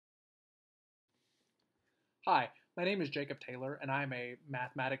Hi, my name is Jacob Taylor, and I'm a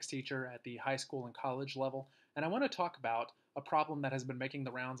mathematics teacher at the high school and college level. And I want to talk about a problem that has been making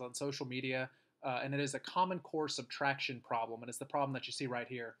the rounds on social media, and it is a Common Core subtraction problem, and it's the problem that you see right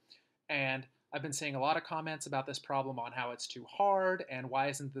here. And I've been seeing a lot of comments about this problem on how it's too hard, and why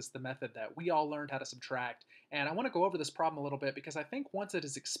isn't this the method that we all learned how to subtract. And I want to go over this problem a little bit because I think once it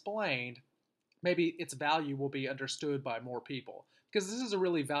is explained, maybe its value will be understood by more people. Because this is a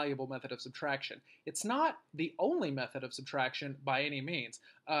really valuable method of subtraction. It's not the only method of subtraction by any means.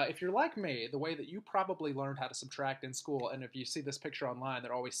 If you're like me, the way that you probably learned how to subtract in school, and if you see this picture online,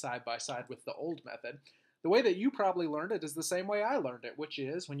 they're always side by side with the old method. The way that you probably learned it is the same way I learned it, which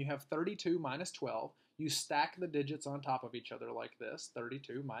is when you have 32 minus 12, you stack the digits on top of each other like this,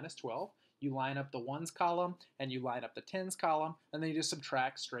 32 minus 12. You line up the ones column and you line up the tens column, and then you just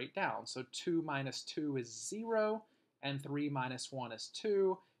subtract straight down. So 2 minus 2 is 0, and 3 minus 1 is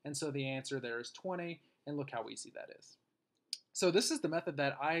 2, and so the answer there is 20, and look how easy that is. So this is the method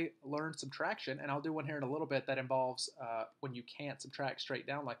that I learned subtraction, and I'll do one here in a little bit that involves when you can't subtract straight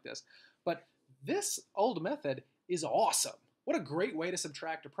down like this. But this old method is awesome. What a great way to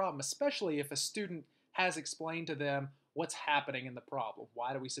subtract a problem, especially if a student has explained to them what's happening in the problem.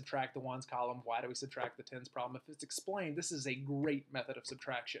 Why do we subtract the ones column? Why do we subtract the tens problem? If it's explained, this is a great method of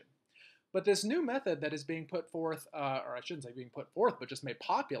subtraction. But this new method that is being put forth, or I shouldn't say being put forth, but just made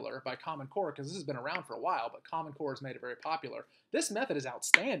popular by Common Core, because this has been around for a while, but Common Core has made it very popular. This method is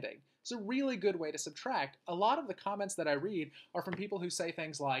outstanding. It's a really good way to subtract. A lot of the comments that I read are from people who say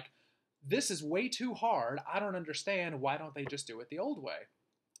things like, this is way too hard, I don't understand, why don't they just do it the old way?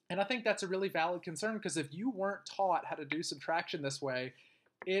 And I think that's a really valid concern, because if you weren't taught how to do subtraction this way,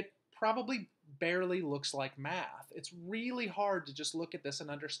 it probably barely looks like math. It's really hard to just look at this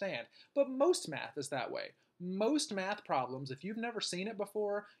and understand. But most math is that way. Most math problems, if you've never seen it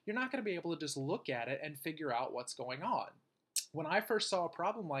before, you're not going to be able to just look at it and figure out what's going on. When I first saw a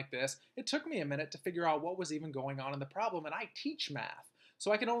problem like this, it took me a minute to figure out what was even going on in the problem, and I teach math.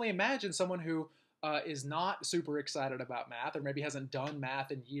 So I can only imagine someone who is not super excited about math, or maybe hasn't done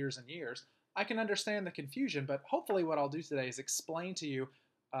math in years and years. I can understand the confusion, but hopefully what I'll do today is explain to you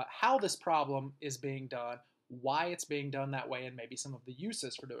how this problem is being done, why it's being done that way, and maybe some of the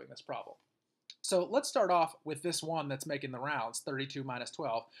uses for doing this problem. So let's start off with this one that's making the rounds, 32 minus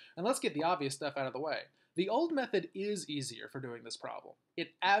 12, and let's get the obvious stuff out of the way. The old method is easier for doing this problem. It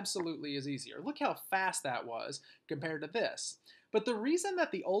absolutely is easier. Look how fast that was compared to this. But the reason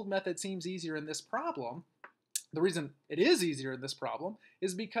that the old method seems easier in this problem, the reason it is easier in this problem,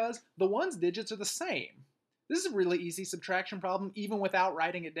 is because the ones digits are the same. This is a really easy subtraction problem even without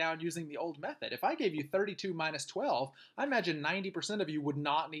writing it down using the old method. If I gave you 32 minus 12, I imagine 90% of you would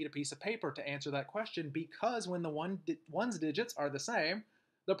not need a piece of paper to answer that question, because when the ones digits are the same,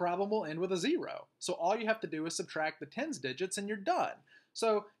 the problem will end with a 0. So all you have to do is subtract the tens digits and you're done.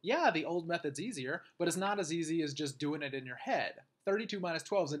 So yeah, the old method's easier, but it's not as easy as just doing it in your head. 32 minus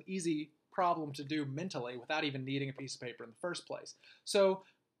 12 is an easy problem to do mentally without even needing a piece of paper in the first place. So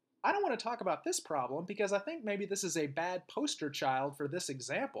I don't want to talk about this problem because I think maybe this is a bad poster child for this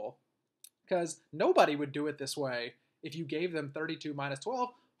example, because nobody would do it this way if you gave them 32 minus 12.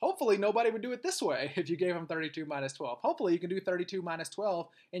 Hopefully nobody would do it this way if you gave them 32 minus 12. Hopefully you can do 32 minus 12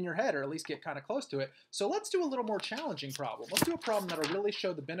 in your head, or at least get kind of close to it. So let's do a little more challenging problem. Let's do a problem that'll really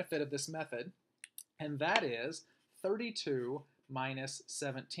show the benefit of this method, and that is 32 minus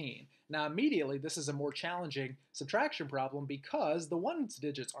 17. Now immediately this is a more challenging subtraction problem because the ones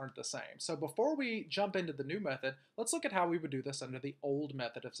digits aren't the same. So before we jump into the new method, let's look at how we would do this under the old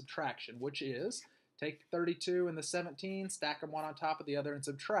method of subtraction, which is take the 32 and the 17, stack them one on top of the other and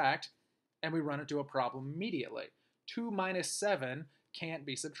subtract, and we run into a problem immediately. 2 minus 7 can't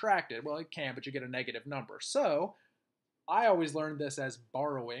be subtracted. Well, it can, but you get a negative number. So I always learned this as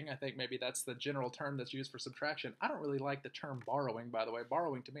borrowing. I think maybe that's the general term that's used for subtraction. I don't really like the term borrowing, by the way.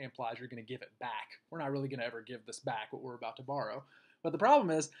 Borrowing to me implies you're going to give it back. We're not really going to ever give this back, what we're about to borrow. But the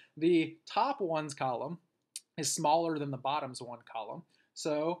problem is the top ones column is smaller than the bottoms one column.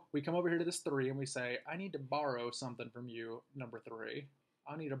 So we come over here to this 3 and we say, I need to borrow something from you, number 3.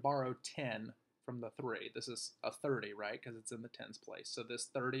 I need to borrow 10 from the 3. This is a 30, right? Because it's in the tens place. So this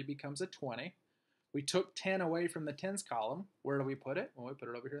 30 becomes a 20. We took 10 away from the tens column. Where do we put it? Well, we put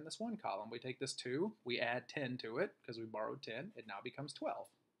it over here in this 1 column. We take this 2, we add 10 to it because we borrowed 10. It now becomes 12.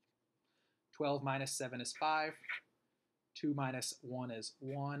 12 minus 7 is 5. 2 minus 1 is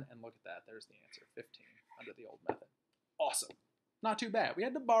 1. And look at that. There's the answer, 15, under the old method. Awesome. Not too bad. We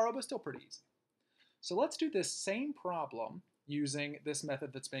had to borrow, but still pretty easy. So let's do this same problem using this method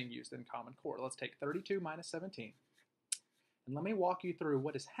that's being used in Common Core. Let's take 32 minus 17. And let me walk you through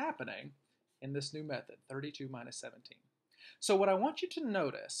what is happening in this new method, 32 minus 17. So what I want you to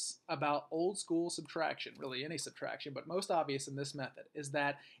notice about old school subtraction, really any subtraction, but most obvious in this method, is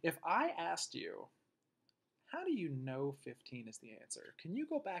that if I asked you, how do you know 15 is the answer? Can you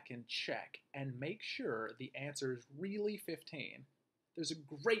go back and check and make sure the answer is really 15? There's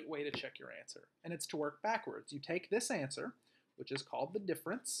a great way to check your answer, and it's to work backwards. You take this answer, which is called the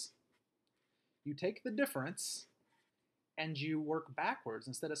difference. You take the difference and you work backwards.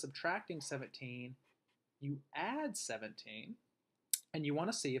 Instead of subtracting 17, you add 17, and you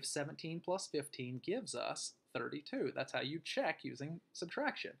want to see if 17 plus 15 gives us 32. That's how you check using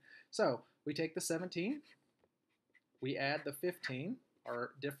subtraction. So we take the 17, we add the 15,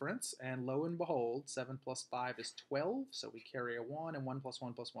 our difference, and lo and behold, 7 plus 5 is 12, so we carry a 1, and 1 plus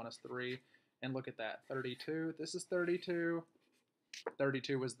 1 plus 1 is 3. And look at that, 32. This is 32.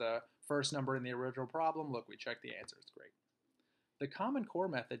 32 was the first number in the original problem. Look, we checked the answer. It's great. The Common Core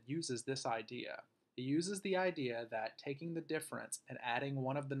method uses this idea. It uses the idea that taking the difference and adding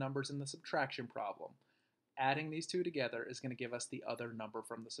one of the numbers in the subtraction problem, adding these two together is going to give us the other number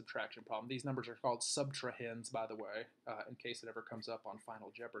from the subtraction problem. These numbers are called subtrahends, by the way, in case it ever comes up on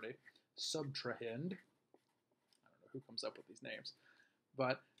Final Jeopardy. Subtrahend. I don't know who comes up with these names.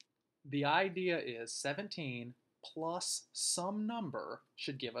 But the idea is 17 plus some number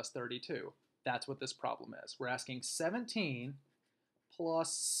should give us 32. That's what this problem is. We're asking 17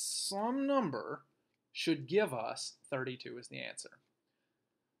 plus some number should give us 32 is the answer.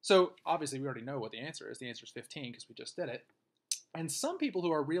 So obviously we already know what the answer is. The answer is 15 because we just did it. And some people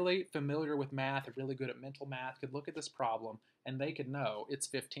who are really familiar with math or really good at mental math could look at this problem and they could know it's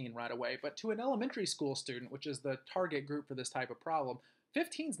 15 right away. But to an elementary school student, which is the target group for this type of problem,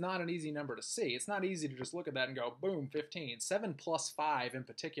 15 is not an easy number to see. It's not easy to just look at that and go, boom, 15. 7 plus 5 in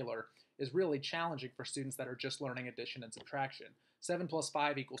particular is really challenging for students that are just learning addition and subtraction. 7 plus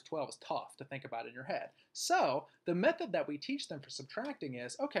 5 equals 12 is tough to think about in your head. So the method that we teach them for subtracting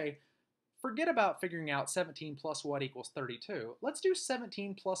is, okay, forget about figuring out 17 plus what equals 32. Let's do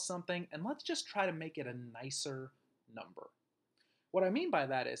 17 plus something, and let's just try to make it a nicer number. What I mean by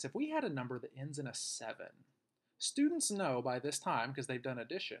that is if we had a number that ends in a 7, students know by this time, because they've done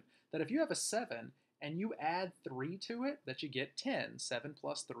addition, that if you have a 7 and you add 3 to it, that you get 10. 7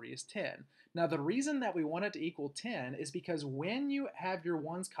 plus 3 is 10. Now the reason that we want it to equal 10 is because when you have your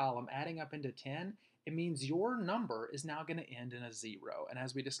ones column adding up into 10, it means your number is now going to end in a 0. And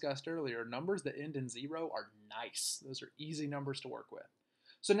as we discussed earlier, numbers that end in 0 are nice. Those are easy numbers to work with.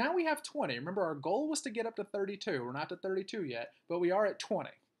 So now we have 20. Remember, our goal was to get up to 32. We're not to 32 yet, but we are at 20.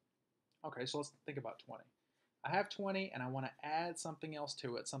 Okay, so let's think about 20. I have 20 and I want to add something else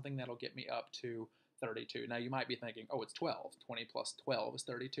to it, something that'll get me up to 32. Now you might be thinking, oh, it's 12. 20 plus 12 is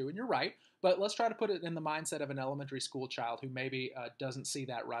 32, and you're right, but let's try to put it in the mindset of an elementary school child who maybe doesn't see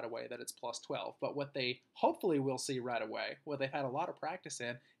that right away, that it's plus 12. But what they hopefully will see right away, what they've had a lot of practice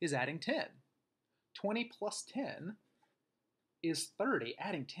in, is adding 10. 20 plus 10 is 30.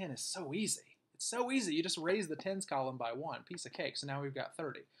 Adding 10 is so easy. It's so easy. You just raise the tens column by 1. Piece of cake. So now we've got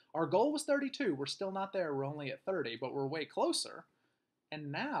 30. Our goal was 32. We're still not there. We're only at 30, but we're way closer.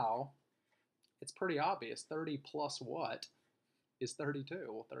 And now it's pretty obvious. 30 plus what is 32?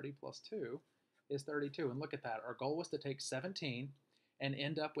 Well, 30 plus 2 is 32. And look at that. Our goal was to take 17 and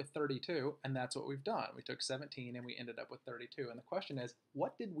end up with 32, and that's what we've done. We took 17 and we ended up with 32. And the question is,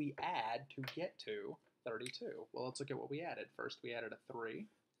 what did we add to get to 32? Well, let's look at what we added. First, we added a 3,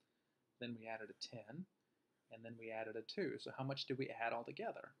 then we added a 10, and then we added a 2. So how much did we add all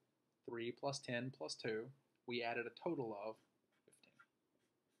together? 3 plus 10 plus 2. We added a total of 15,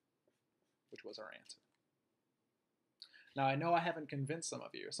 which was our answer. Now, I know I haven't convinced some of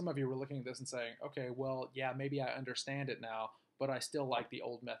you. Some of you were looking at this and saying, okay, well, yeah, maybe I understand it now, but I still like the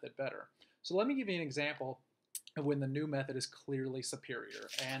old method better. So let me give you an example of when the new method is clearly superior.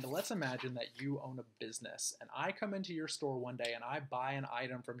 And let's imagine that you own a business, and I come into your store one day and I buy an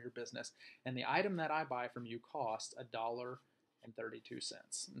item from your business, and the item that I buy from you costs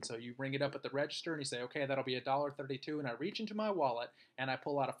 $1.32. And so you bring it up at the register and you say, okay, that'll be $1.32, and I reach into my wallet and I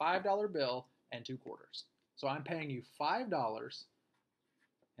pull out a $5 bill and 2 quarters. So I'm paying you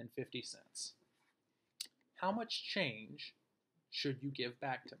 $5.50. How much change should you give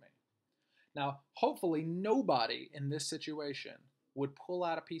back to me? Now, hopefully nobody in this situation would pull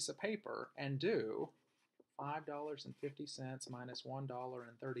out a piece of paper and do $5.50 minus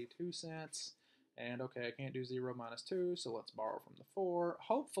 $1.32. And okay, I can't do 0 minus 2, so let's borrow from the 4.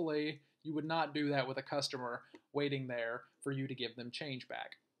 Hopefully you would not do that with a customer waiting there for you to give them change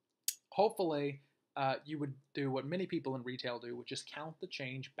back. Hopefully you would do what many people in retail do, which is count the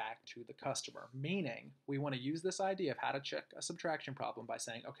change back to the customer. Meaning, we want to use this idea of how to check a subtraction problem by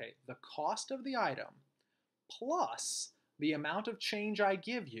saying, okay, the cost of the item plus the amount of change I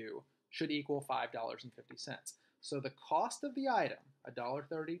give you should equal $5.50. So the cost of the item,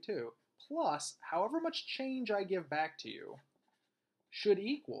 $1.32, plus however much change I give back to you should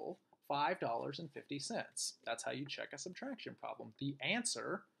equal $5.50. That's how you check a subtraction problem. The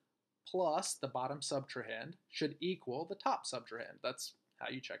answer plus the bottom subtrahend should equal the top subtrahend. That's how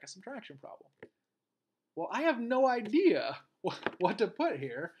you check a subtraction problem. Well, I have no idea what to put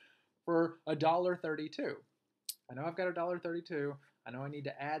here for $1.32. I know I've got $1.32. I know I need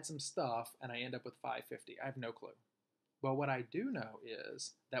to add some stuff, and I end up with $5.50. I have no clue. But what I do know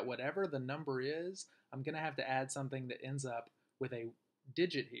is that whatever the number is, I'm going to have to add something that ends up with a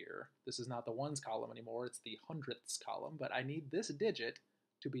digit here. This is not the ones column anymore. It's the hundredths column. But I need this digit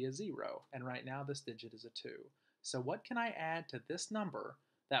to be a 0. And right now, this digit is a 2. So what can I add to this number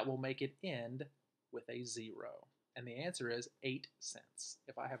that will make it end with a 0? And the answer is 8 cents.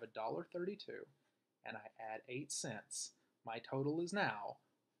 If I have $1.32 and I add 8 cents, my total is now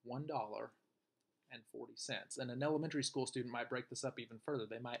 $1.40. And an elementary school student might break this up even further.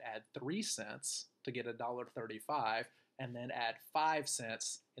 They might add 3 cents to get $1.35 and then add 5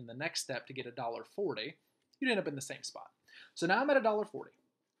 cents in the next step to get $1.40. You'd end up in the same spot. So now I'm at $1.40.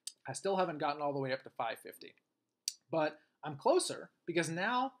 I still haven't gotten all the way up to $5.50. But I'm closer because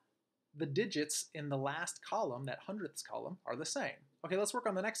now the digits in the last column, that hundredths column, are the same. Okay, let's work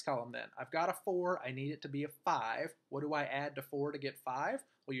on the next column then. I've got a 4. I need it to be a 5. What do I add to 4 to get 5?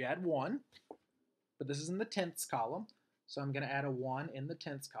 Well, you add 1. But this is in the tenths column. So I'm going to add a 1 in the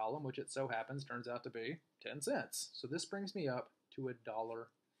tenths column, which it so happens turns out to be 10 cents. So this brings me up to $1.50.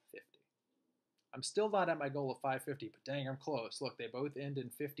 I'm still not at my goal of $5.50, but dang, I'm close. Look, they both end in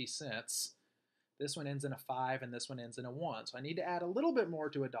 50 cents. This one ends in a 5, and this one ends in a 1. So I need to add a little bit more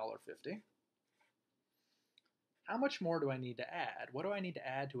to $1.50. How much more do I need to add? What do I need to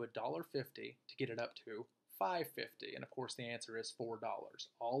add to $1.50 to get it up to $5.50? And of course, the answer is $4.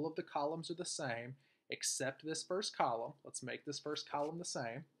 All of the columns are the same, except this first column. Let's make this first column the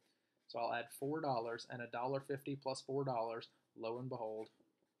same. So I'll add $4 and $1.50 plus $4, lo and behold,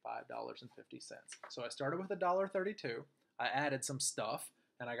 $5.50. So I started with $1.32. I added some stuff,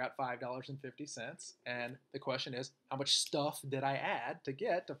 and I got $5.50. And the question is, how much stuff did I add to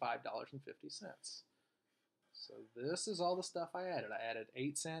get to $5.50? So this is all the stuff I added. I added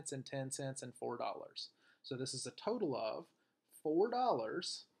 8 cents and 10 cents and $4. So this is a total of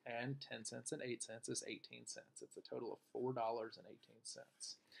 $4 and 10 cents and 8 cents is 18 cents. It's a total of $4.18.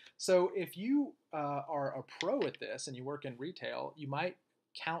 So if you are a pro at this and you work in retail, you might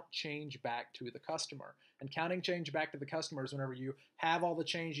count change back to the customer. And counting change back to the customer is whenever you have all the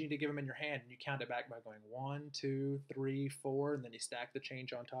change, you need to give them in your hand, and you count it back by going 1, 2, 3, 4, and then you stack the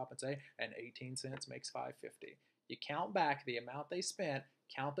change on top and say, and 18 cents makes $5.50. You count back the amount they spent,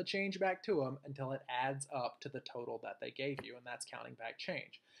 count the change back to them until it adds up to the total that they gave you, and that's counting back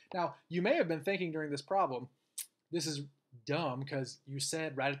change. Now, you may have been thinking during this problem, this is dumb because you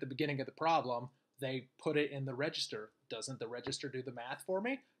said right at the beginning of the problem, they put it in the register. Doesn't the register do the math for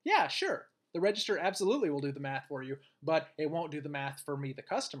me? Yeah, sure. The register absolutely will do the math for you, but it won't do the math for me, the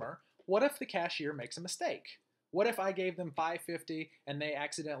customer. What if the cashier makes a mistake? What if I gave them $5.50 and they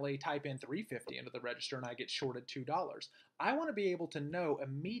accidentally type in $3.50 into the register and I get shorted $2? I want to be able to know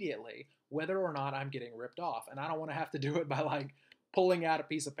immediately whether or not I'm getting ripped off, and I don't want to have to do it by like pulling out a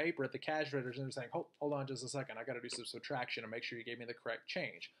piece of paper at the cash register and saying, hold on just a second, I got to do some subtraction and make sure you gave me the correct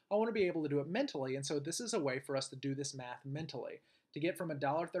change. I want to be able to do it mentally, and so this is a way for us to do this math mentally. To get from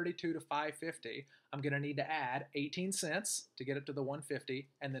 $1.32 to $5.50, I'm going to need to add 18 cents to get it to the 150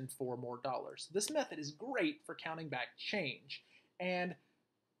 and then $4 more. This method is great for counting back change. And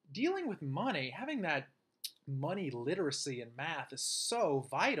dealing with money, having that money literacy in math is so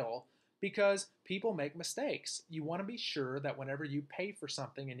vital because people make mistakes. You want to be sure that whenever you pay for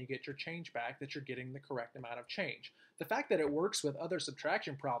something and you get your change back, that you're getting the correct amount of change. The fact that it works with other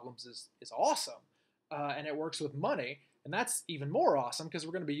subtraction problems is awesome, and it works with money, and that's even more awesome because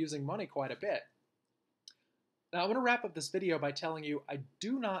we're going to be using money quite a bit. Now, I want to wrap up this video by telling you I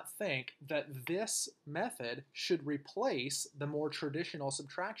do not think that this method should replace the more traditional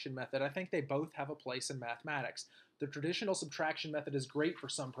subtraction method. I think they both have a place in mathematics. The traditional subtraction method is great for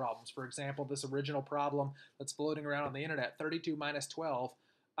some problems. For example, this original problem that's floating around on the internet, 32 minus 12,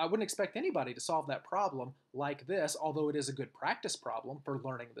 I wouldn't expect anybody to solve that problem like this, although it is a good practice problem for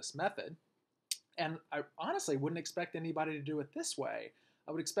learning this method. And I honestly wouldn't expect anybody to do it this way.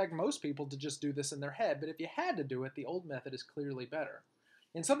 I would expect most people to just do this in their head, but if you had to do it, the old method is clearly better.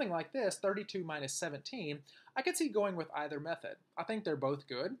 In something like this, 32 minus 17, I could see going with either method. I think they're both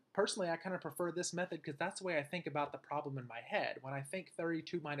good. Personally, I kind of prefer this method because that's the way I think about the problem in my head. When I think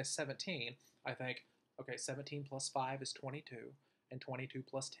 32 minus 17, I think, okay, 17 plus 5 is 22, and 22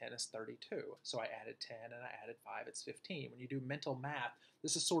 plus 10 is 32. So I added 10 and I added 5, it's 15. When you do mental math,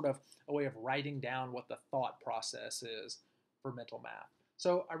 this is sort of a way of writing down what the thought process is for mental math.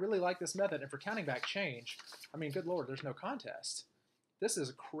 So I really like this method, and for counting back change, I mean, good Lord, there's no contest. This is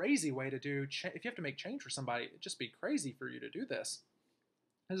a crazy way to do, if you have to make change for somebody, it'd just be crazy for you to do this.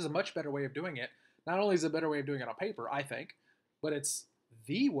 This is a much better way of doing it. Not only is it a better way of doing it on paper, I think, but it's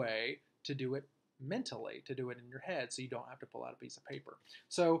the way to do it mentally, to do it in your head so you don't have to pull out a piece of paper.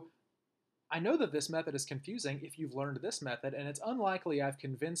 So I know that this method is confusing if you've learned this method, and it's unlikely I've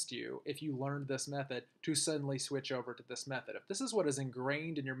convinced you, if you learned this method, to suddenly switch over to this method. If this is what is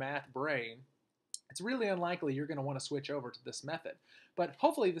ingrained in your math brain, it's really unlikely you're going to want to switch over to this method. But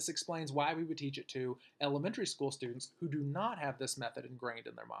hopefully this explains why we would teach it to elementary school students who do not have this method ingrained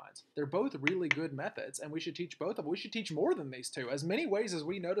in their minds. They're both really good methods, and we should teach both of them. We should teach more than these two. As many ways as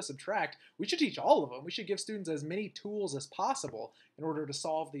we know to subtract, we should teach all of them. We should give students as many tools as possible in order to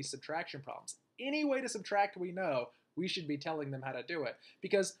solve these subtraction problems. Any way to subtract we know, we should be telling them how to do it,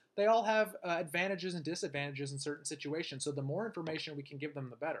 because they all have advantages and disadvantages in certain situations. So the more information we can give them,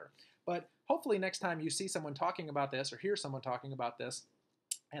 the better. But hopefully next time you see someone talking about this or hear someone talking about this,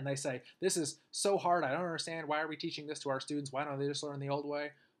 and they say, this is so hard, I don't understand, why are we teaching this to our students, why don't they just learn the old way?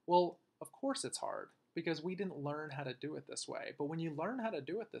 Well, of course it's hard, because we didn't learn how to do it this way. But when you learn how to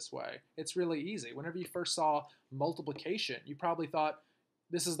do it this way, it's really easy. Whenever you first saw multiplication, you probably thought,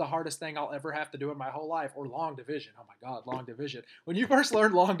 this is the hardest thing I'll ever have to do in my whole life, or long division. Oh my God, long division. When you first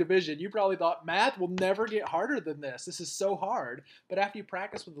learned long division, you probably thought math will never get harder than this. This is so hard. But after you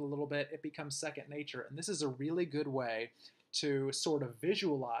practice with it a little bit, it becomes second nature. And this is a really good way to sort of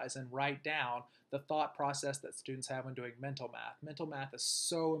visualize and write down the thought process that students have when doing mental math. Mental math is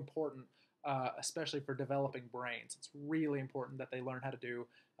so important, especially for developing brains. It's really important that they learn how to do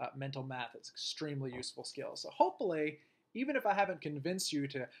mental math. It's an extremely useful skill. So hopefully, even if I haven't convinced you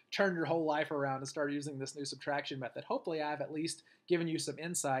to turn your whole life around and start using this new subtraction method, hopefully I've at least given you some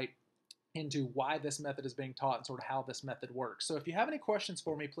insight into why this method is being taught and sort of how this method works. So if you have any questions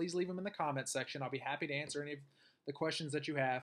for me, please leave them in the comments section. I'll be happy to answer any of the questions that you have.